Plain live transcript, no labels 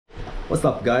What's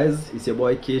up guys, it's your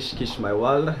boy Kish My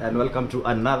World, and welcome to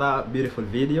another beautiful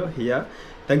video here.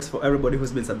 Thanks for everybody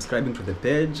who's been subscribing to the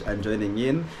page and joining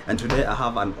in. And today I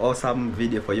have an awesome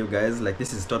video for you guys. Like,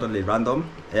 this is totally random.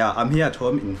 Yeah, I'm here at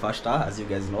home in Fashta, as you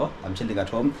guys know. I'm chilling at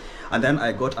home, and then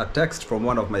I got a text from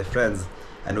one of my friends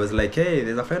and was like, hey,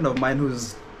 there's a friend of mine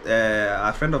who's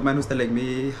telling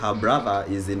me her brother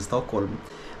is in Stockholm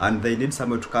and they need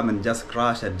someone to come and just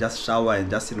crash and just shower and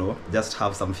just, you know, just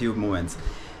have some few moments.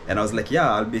 And I was like,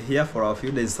 yeah, I'll be here for a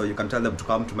few days, so you can tell them to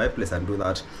come to my place and do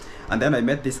that. And then I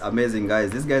met these amazing guys.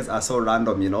 These guys are so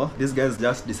random, you know. These guys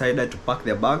just decided to pack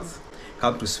their bags,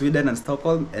 come to Sweden and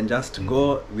Stockholm, and just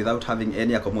go without having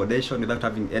any accommodation, without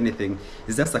having anything.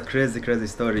 It's just a crazy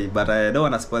story, but I don't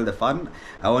want to spoil the fun.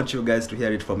 I want you guys to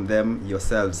hear it from them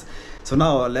yourselves. So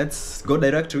now let's go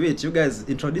direct to it. You guys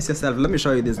introduce yourself. Let me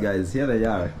show you these guys. Here they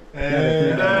are.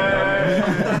 Hey.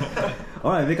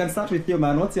 Alright, we can start with you,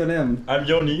 man. What's your name? I'm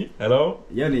Yoni. Hello.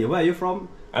 Yoni, where are you from?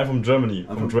 I'm from Germany,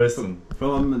 from Dresden.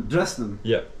 From Dresden?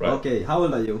 Yeah, right. Okay, how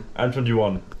old are you? I'm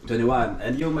 21. 21.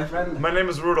 And you, my friend? My name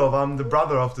is Rudolf. I'm the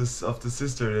brother of the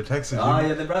sister that texted you. Ah,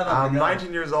 you're the brother. I'm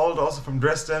 19 years old, also from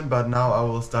Dresden, but now I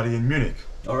will study in Munich.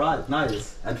 Alright,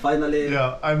 nice. And finally...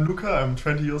 Yeah, I'm Luca. I'm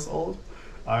 20 years old.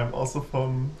 I'm also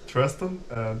from Dresden,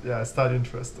 and yeah, I study in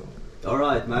Dresden.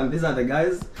 Alright, man. These are the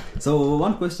guys. So,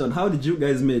 one question. How did you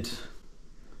guys meet?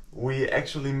 We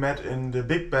actually met in the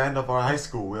big band of our high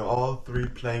school. We're all three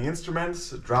playing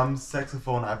instruments, drums,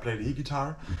 saxophone, I played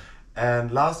e-guitar.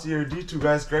 And last year these two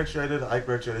guys graduated, I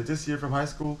graduated this year from high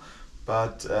school,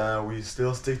 but we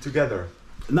still stick together.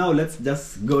 Now let's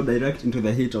just go direct into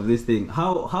the heat of this thing.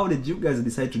 How did you guys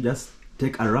decide to just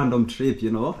take a random trip,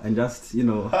 you know, and just, you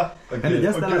know, can you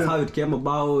just tell us how it came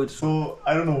about? So,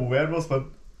 I don't know where it was, but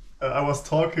I was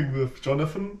talking with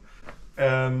Jonathan,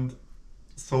 and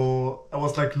so I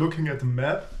was like looking at the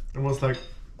map and was like,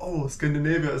 oh,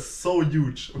 Scandinavia is so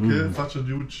huge, okay, such a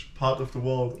huge part of the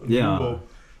world, in Europe.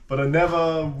 But I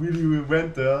never really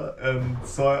went there, and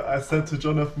so I said to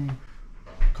Jonathan,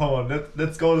 come on,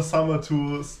 let's go this summer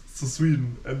to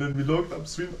Sweden. And then we looked up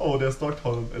Sweden, oh, there's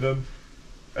Stockholm. And then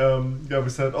yeah, we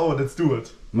said, oh, let's do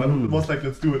it. But it was like,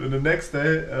 let's do it. And the next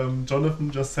day,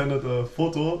 Jonathan just sent a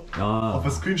photo of a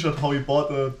screenshot how he bought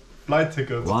a flight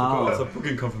ticket. Wow. That's a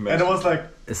booking confirmation. And it was like...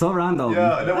 It's so random.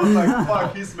 Yeah, and I was like,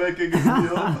 fuck, he's making a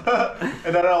deal.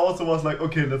 And then I also was like,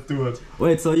 okay, let's do it.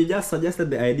 Wait, so you just suggested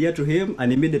the idea to him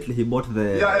and immediately he bought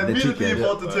the immediately ticket. he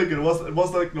bought the ticket. It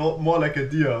was like more like a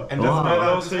deal. And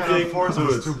that's kind of forced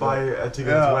us to buy a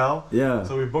ticket as well. Yeah.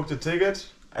 So we booked a ticket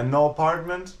and no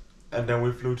apartment. And then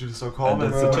we flew to Stockholm.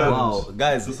 And that's the challenge. Wow,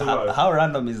 guys, how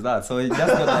random is that? So you just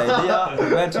got the idea,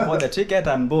 you went, bought the ticket,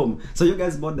 and boom. So you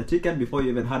guys bought the ticket before you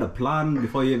even had a plan,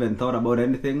 before you even thought about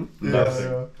anything?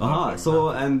 Yeah. So,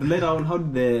 and later on, how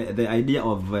did the idea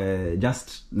of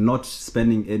just not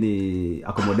spending any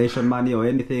accommodation money or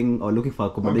anything, or looking for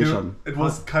accommodation? Okay. It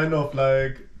was kind of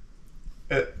like,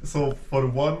 so for the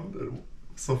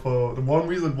one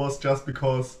reason was just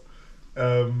because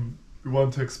we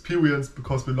want to experience,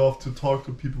 because we love to talk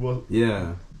to people.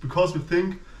 Yeah. Because we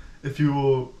think if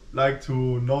you like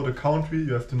to know the country,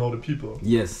 you have to know the people.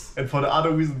 Yes. And for the other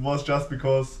reason was just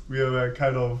because we were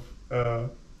kind of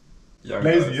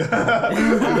lazy. Guys.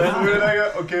 And then we were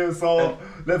like, okay, so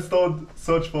let's don't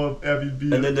search for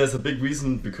Airbnb. And then there's a big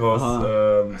reason because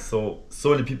so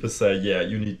many people say, yeah,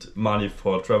 you need money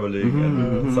for traveling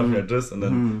and something like this, and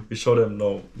then we show them,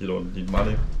 no, you don't need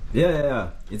money.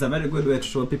 Yeah. It's a very good way to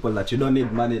show people that you don't need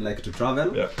money like to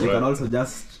travel. Yeah, you can also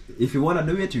just, if you want to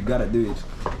do it, you gotta do it.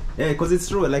 Yeah, because it's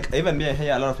true. Like, even me, I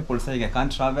hear a lot of people saying I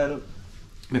can't travel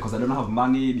because I don't have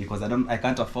money, because I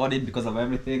can't afford it because of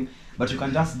everything. But you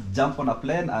can just jump on a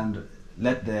plane and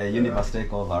let the universe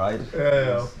take over, right?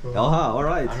 Yeah.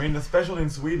 Alright. I mean, especially in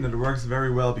Sweden, it works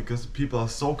very well because people are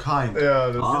so kind.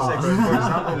 Yeah, For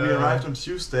example, we arrived on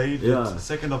Tuesday, the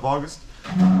 2nd of August,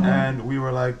 and we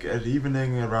were like at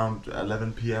evening around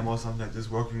 11 p.m. or something like this,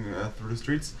 walking through the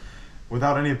streets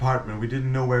without any apartment. We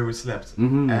didn't know where we slept,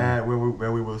 where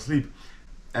we will sleep.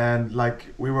 And like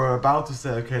we were about to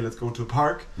say, okay, let's go to a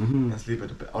park and sleep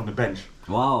on the bench.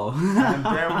 Wow. And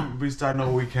then we started,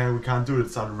 no, we can't do it.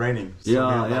 It started raining. So we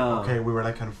were like, okay, we were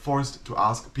like kind of forced to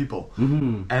ask people.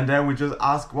 And then we just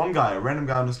asked one guy, a random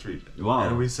guy on the street. Wow.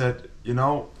 And we said, you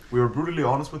know, we were brutally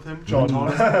honest with him.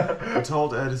 We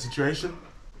told the situation.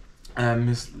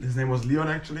 His name was Leon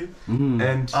actually,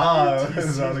 and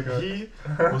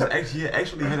he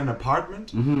actually had an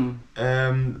apartment,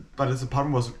 but his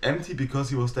apartment was empty because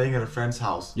he was staying at a friend's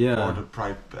house for the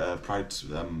Pride the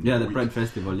week. Pride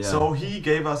festival. Yeah. So he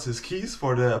gave us his keys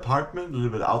for the apartment a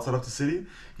little bit outside of the city.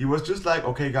 he was just like,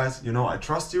 okay guys, you know, I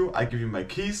trust you, I give you my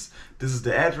keys, this is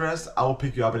the address, I will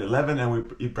pick you up at 11 and we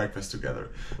eat breakfast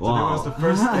together. So that was the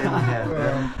first day we had.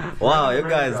 Yeah. Wow, you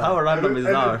guys, how random is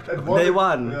that? Day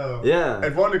one. Yeah.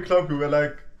 At 1 o'clock we were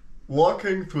like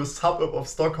walking to a suburb of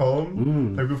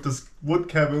Stockholm, like with this wood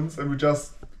cabins, and we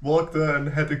just walked there and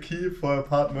had a key for an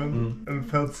apartment, and it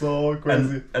felt so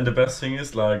crazy. And the best thing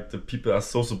is, like, the people are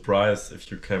so surprised if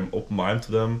you can open mind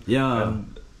to them. Yeah.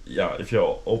 And yeah, if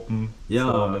you're open,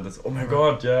 yeah, so, and it's, oh my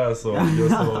god, yeah, so you're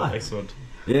so excellent.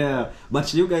 Yeah,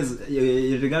 but you guys,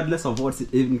 regardless of what,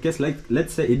 in case, like,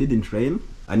 let's say it didn't rain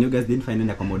and you guys didn't find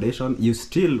any accommodation, you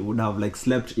still would have like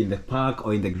slept in the park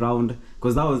or in the ground,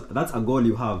 because that's a goal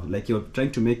you have. Like, you're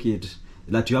trying to make it,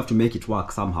 that you have to make it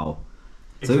work somehow.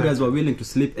 Exactly. So you guys were willing to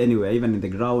sleep anywhere, even in the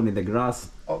ground, in the grass.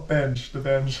 Oh, the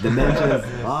benches. The benches.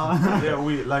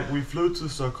 Yeah, we flew to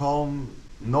Stockholm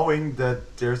knowing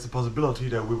that there's a possibility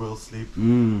that we will sleep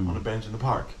on a bench in the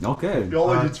park. Okay. We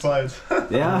already tried.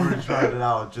 Yeah. We already tried it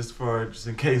out just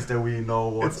in case that we know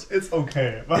what. It's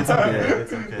okay. It's okay.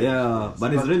 It's okay. Yeah,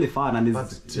 but it's really fun, and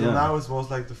it's. But till now it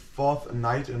was like the 4th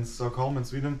night in Stockholm in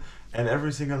Sweden, and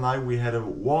every single night we had a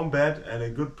warm bed and a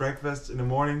good breakfast in the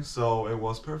morning, so it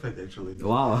was perfect actually.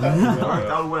 Wow. It worked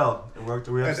out well. It worked.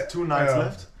 We have 2 nights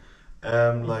left.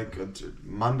 Like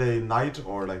Monday night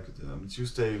or like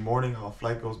Tuesday morning, our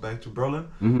flight goes back to Berlin.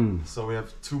 So we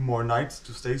have 2 more nights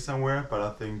to stay somewhere. But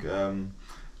I think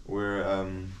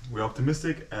we're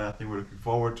optimistic, and I think we're looking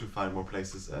forward to find more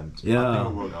places, and I think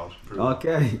it'll work out.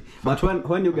 Okay, but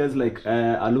when you guys like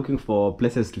are looking for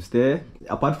places to stay,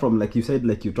 apart from, like you said,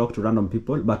 like you talk to random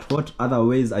people, but what other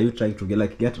ways are you trying to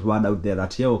get word out there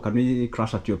that, yo, can we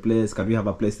crash at your place? Can we have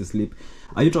a place to sleep?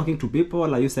 Are you talking to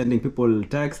people? Are you sending people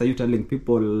texts? Are you telling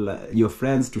people, your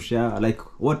friends, to share? Like,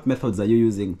 what methods are you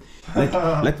using?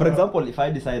 Like for example, if I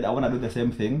decide I want to do the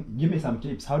same thing, give me some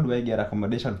tips. How do I get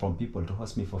accommodation from people to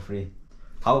host me for free?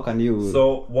 How can you?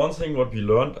 So one thing what we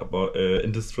learned about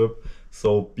in this trip,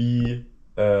 so be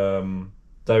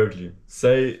directly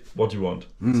say what you want.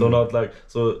 So not like,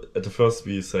 so at the first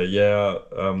we say, yeah,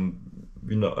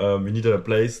 we need a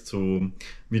place to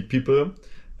meet people.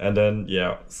 And then,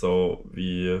 yeah, so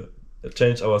we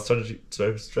change our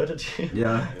strategy.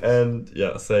 Yeah. And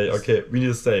yeah, say, okay, we need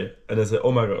to stay. And then say,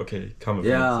 oh my god, okay, come with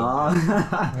me.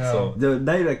 So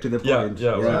direct to the point.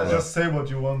 Yeah. Right. Just say what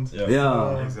you want.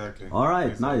 Yeah. Exactly. All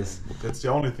right, exactly. Nice. That's the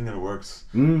only thing that works.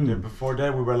 Before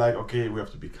that, we were like, okay, we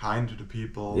have to be kind to the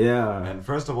people. Yeah. And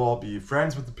first of all, be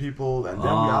friends with the people, and then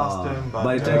we ask them.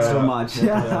 But it takes too much.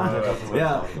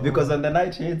 Yeah. Because when the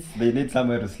night hits, they need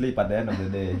somewhere to sleep at the end of the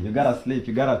day. You gotta sleep.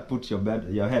 You gotta put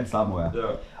your head somewhere.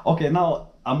 Yeah. Okay, now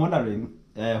I'm wondering,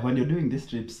 when you're doing these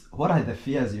trips, what are the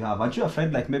fears you have? Aren't you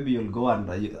afraid, like, maybe you'll go and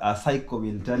a psycho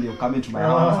will tell you, come into my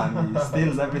house, and he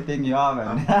steals everything you have?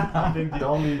 And I think the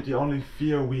only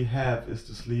fear we have is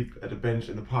to sleep at a bench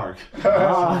in the park. So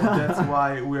that's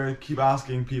why we keep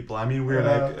asking people. I mean, we're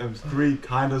like 3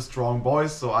 kind of strong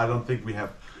boys, so I don't think we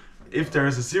have. If there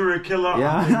is a serial killer,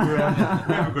 I think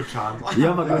we have a good chance. You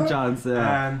have a good chance,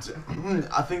 And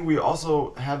I think we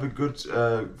also have a good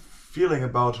feeling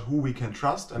about who we can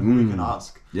trust and who we can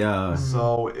ask. Yeah.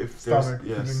 So if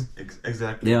there's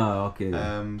exactly. Yeah. Okay.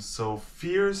 So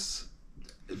fears.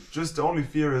 Just the only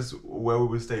fear is where we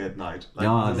will stay at night.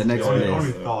 Like, the next place.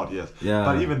 Only thought, yes. Yeah.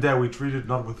 But even there, we treat it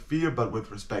not with fear, but with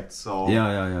respect. So.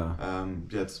 Yeah.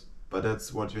 But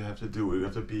that's what you have to do. You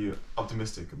have to be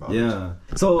optimistic about it. Yeah.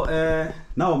 So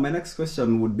now my next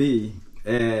question would be,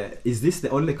 is this the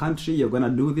only country you're gonna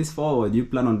do this for, or do you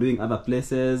plan on doing other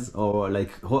places, or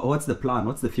like what's the plan?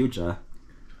 What's the future?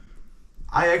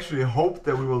 I actually hope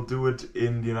that we will do it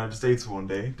in the United States one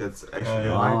day. That's actually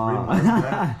my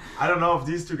dream. I don't know if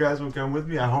these 2 guys will come with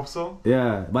me. I hope so.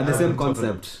 Yeah, but the same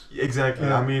concept. Exactly.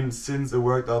 I mean, since it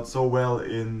worked out so well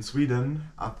in Sweden,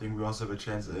 I think we also have a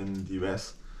chance in the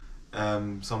US.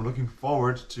 So I'm looking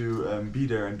forward to be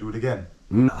there and do it again.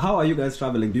 How are you guys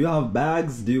traveling? Do you have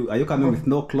bags? Are you coming with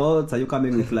no clothes? Are you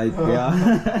coming with like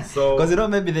So because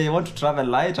maybe they want to travel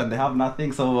light and they have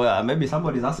nothing. So maybe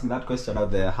somebody's asking that question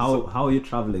out there. How are you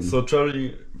traveling? So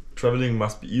traveling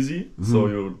must be easy. So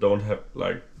you don't have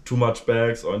like too much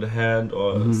bags on the hand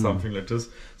or something like this.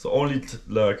 So only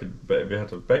like we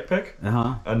had a backpack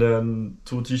and then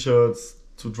 2 t-shirts.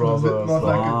 2 trousers. Not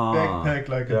like a backpack,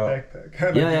 like a backpack.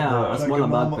 A smaller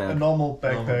backpack. A normal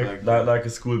backpack. Like a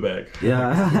school bag.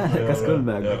 Yeah, like a school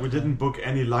bag. Yeah. We didn't book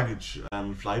any luggage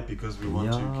on flight because we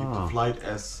want to keep the flight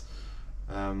as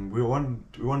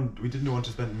we didn't want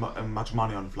to spend much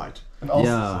money on the flight. And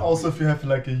also if you have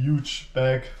like a huge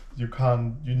bag, you're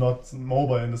not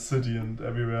mobile in the city and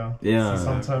everywhere. Yeah. So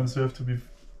sometimes you have to be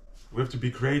we have to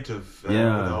be creative with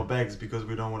our bags because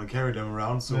we don't want to carry them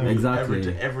around. So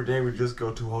every day we just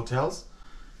go to hotels,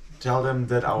 tell them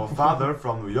that our father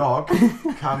from New York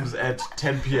comes at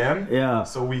 10 p.m. Yeah.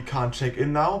 So we can't check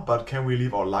in now, but can we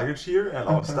leave our luggage here and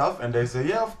our stuff? And they say,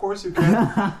 yeah, of course you can.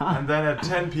 And then at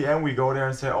 10 p.m. we go there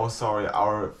and say, oh, sorry,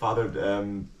 our father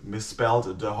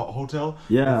misspelled the hotel.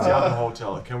 Yeah. It's the other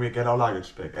hotel. Can we get our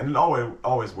luggage back? And it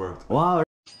always worked. Wow.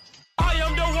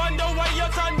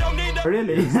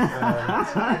 Really?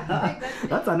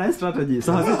 That's a nice strategy.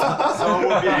 So it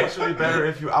would be actually better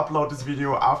if you upload this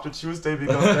video after Tuesday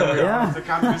because then we are in the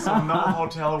country, so no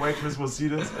hotel waitress will see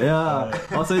this. Yeah.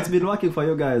 Also, it's been working for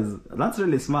you guys. That's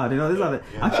really smart. You know, these are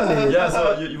actually. Yeah.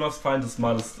 So you must find the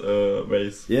smartest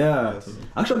ways. Yeah.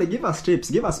 Actually, give us tips.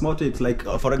 Give us more tips. Like,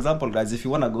 for example, guys, if you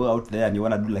wanna go out there and you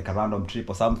wanna do like a random trip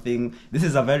or something, this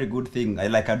is a very good thing.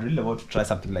 I'd really want to try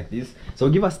something like this. So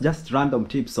give us just random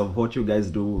tips of what you guys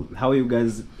do, how you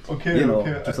guys,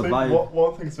 to survive. I think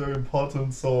one thing is very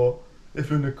important. So if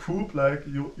you're in a group, like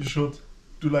you should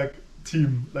do like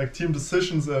team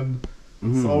decisions, and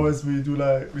so always we do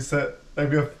like we said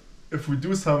like if we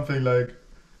do something like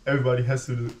everybody has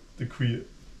to agree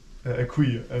and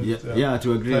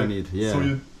to agree on it.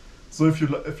 Yeah. So if you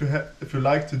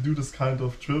like to do this kind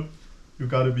of trip, you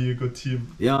gotta be a good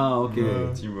team. Yeah.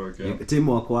 Okay. Teamwork. Yeah.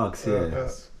 Teamwork works.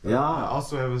 Yeah. I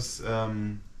also have a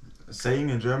saying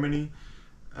in Germany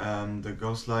that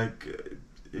goes like,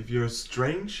 if you're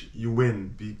strange, you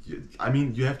win. I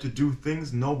mean, you have to do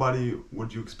things nobody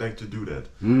would you expect to do that.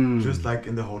 Just like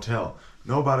in the hotel.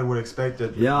 Nobody would expect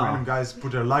that random guys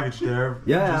put their luggage there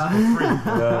just for free.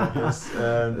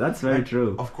 That's very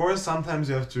true. Of course, sometimes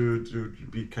you have to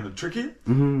be kind of tricky,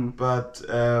 but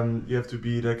you have to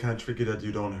be that kind of tricky that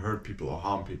you don't hurt people or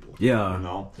harm people. Yeah. You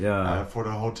know. Yeah. For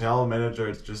the hotel manager,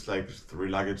 it's just like 3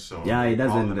 luggage. So it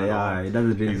doesn't. It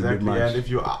doesn't really do much. And if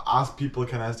you ask people,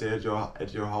 can I stay at your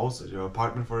house, at your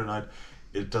apartment for the night?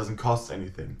 It doesn't cost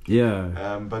anything.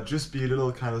 Yeah. But just be a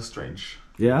little kind of strange.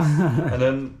 Yeah. And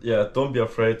then don't be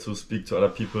afraid to speak to other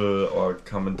people or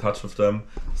come in touch with them.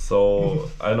 So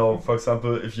I know, for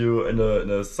example, if you in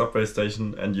a subway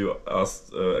station and you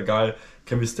ask a guy,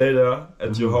 can we stay there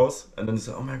at your house? And then you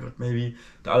say, oh my god, maybe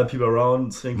the other people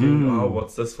around thinking, oh,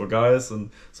 what's this for guys? And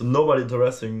so nobody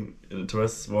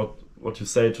interests what you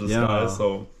say to this guy.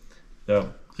 So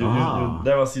you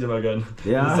never see them again.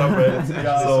 Yeah. In the subway.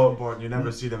 It's so important. You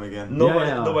never see them again.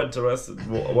 Nobody interested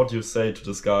what you say to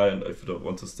this guy, and if you don't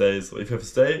want to stay. So if you have to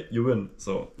stay, you win.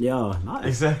 So nice.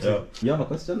 Exactly. Yeah. You have a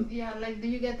question? Yeah, like do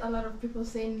you get a lot of people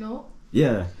saying no?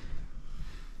 Yeah.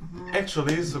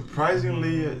 Actually,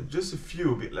 surprisingly, just a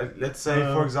few. Like, let's say,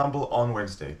 for example, on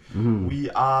Wednesday, we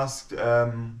asked,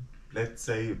 let's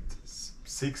say,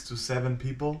 6 to 7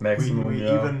 people. Maximum, we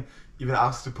even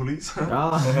asked the police. And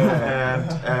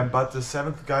but the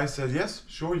 7th guy said, yes,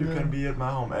 sure, you can be at my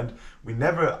home. And we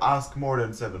never ask more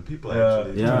than 7 people,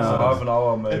 actually. So half an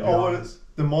hour maybe. And always,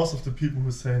 the most of the people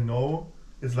who say no,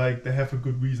 it's like they have a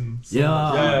good reason. So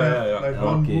like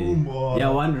one room or... Yeah,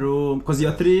 one room. Because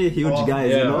you're 3 huge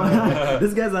guys, you know.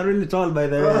 These guys are really tall, by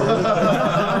the way.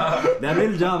 They're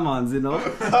real Germans, you know.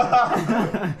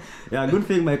 Good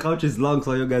thing my couch is long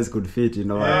so you guys could fit, you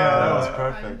know. That was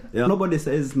perfect. Yeah, nobody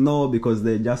says no because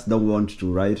they just don't want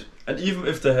to, right? And even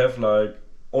if they have like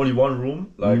only one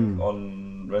room, like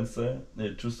on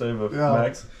Tuesday with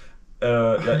Max,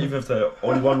 even if they have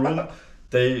only one room,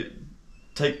 they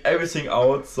take everything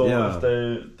out so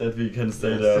that we can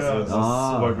stay there. So it's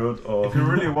super good. Or if you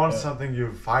really want something,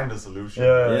 you find a solution.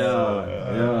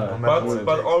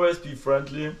 But always be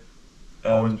friendly.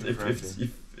 And if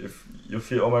you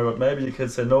feel, oh my god, maybe you can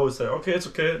say no, say okay, it's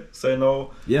okay, say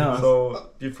no. Yeah.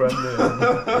 So be friendly.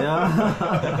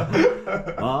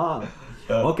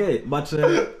 Okay, but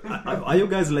are you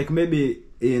guys like maybe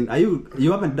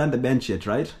you haven't done the bench yet,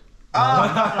 right?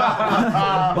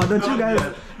 But don't you guys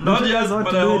want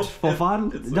to do it for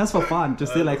fun? Just for fun, to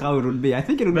see like how it would be. I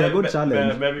think it would be a good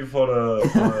challenge. Maybe for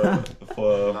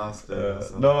last day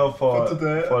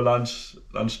for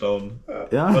lunchtime.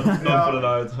 Yeah. But not for the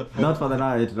night. Not for the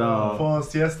night, no. For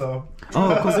siesta.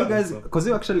 Oh,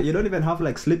 because you don't even have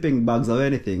like sleeping bags or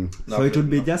anything. Nothing, so it would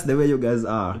be just the way you guys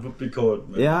are. It would be cold.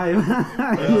 Maybe.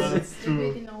 That's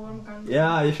true. In a warm country.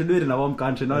 Yeah, you should do it in a warm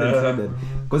country, not in Sweden.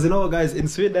 Because you know, guys, in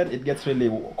Sweden it gets really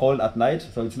cold at night,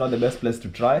 so it's not the best place to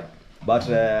try. But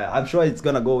I'm sure it's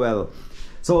gonna go well.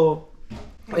 So,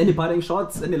 any parting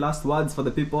shots? Any last words for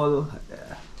the people?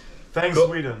 Thanks,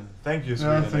 Sweden. Thank you,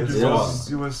 Sweden. Thank you. You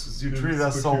treated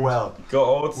us so well.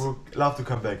 Go out. We'd love to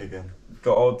come back again.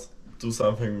 Go out. do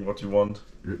something what you want.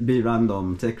 Be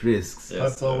random, take risks. Yes,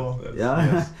 That's all.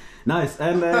 Yeah, Yes. nice.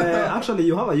 And actually,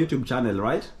 you have a YouTube channel,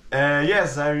 right?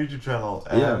 Yes, I have a YouTube channel.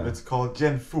 Yeah. It's called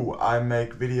Jian Fu. I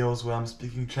make videos where I'm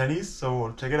speaking Chinese,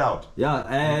 so check it out.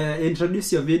 Yeah.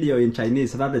 Introduce your video in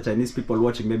Chinese so that the Chinese people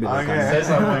watching maybe they Okay. can. Say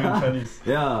something in Chinese.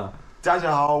 Yeah. 大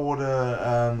家好，我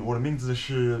的名字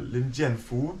是林建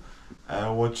福，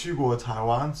我去过台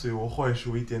湾，所以我会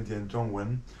说一点点中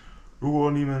文。如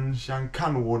果你们想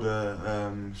看我的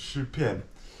视频，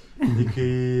你可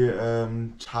以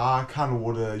查看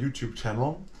我的 YouTube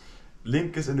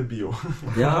channel。Link is in the bio.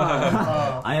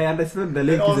 Yeah. I understood the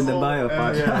link is in the bio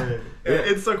part.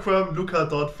 Instagram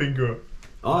Luca.finger.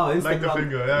 Oh, Instagram. Like the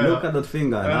finger, yeah,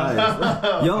 Luca.finger.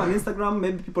 Nice. You're on Instagram,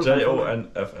 maybe people can follow.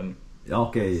 JONFN.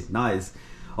 Okay, nice.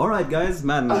 All right, guys,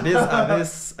 man, these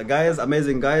guys,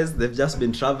 amazing guys. They've just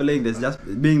been traveling. They've just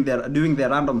being there, doing their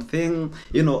random thing,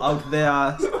 you know, out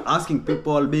there, asking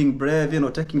people, being brave, you know,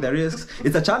 taking the risks.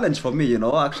 It's a challenge for me, you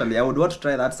know. Actually, I would want to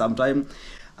try that sometime.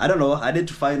 I don't know. I need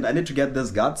to get those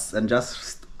guts and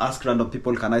just ask random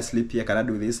people, can I sleep here? Can I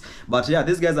do this? But yeah,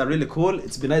 these guys are really cool.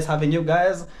 It's been nice having you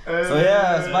guys. So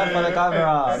yeah, smile for the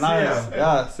camera. Nice.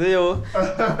 Yeah, see you.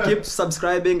 Keep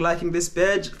subscribing, liking this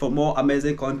page for more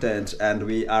amazing content. And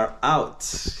we are out.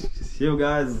 See you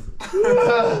guys.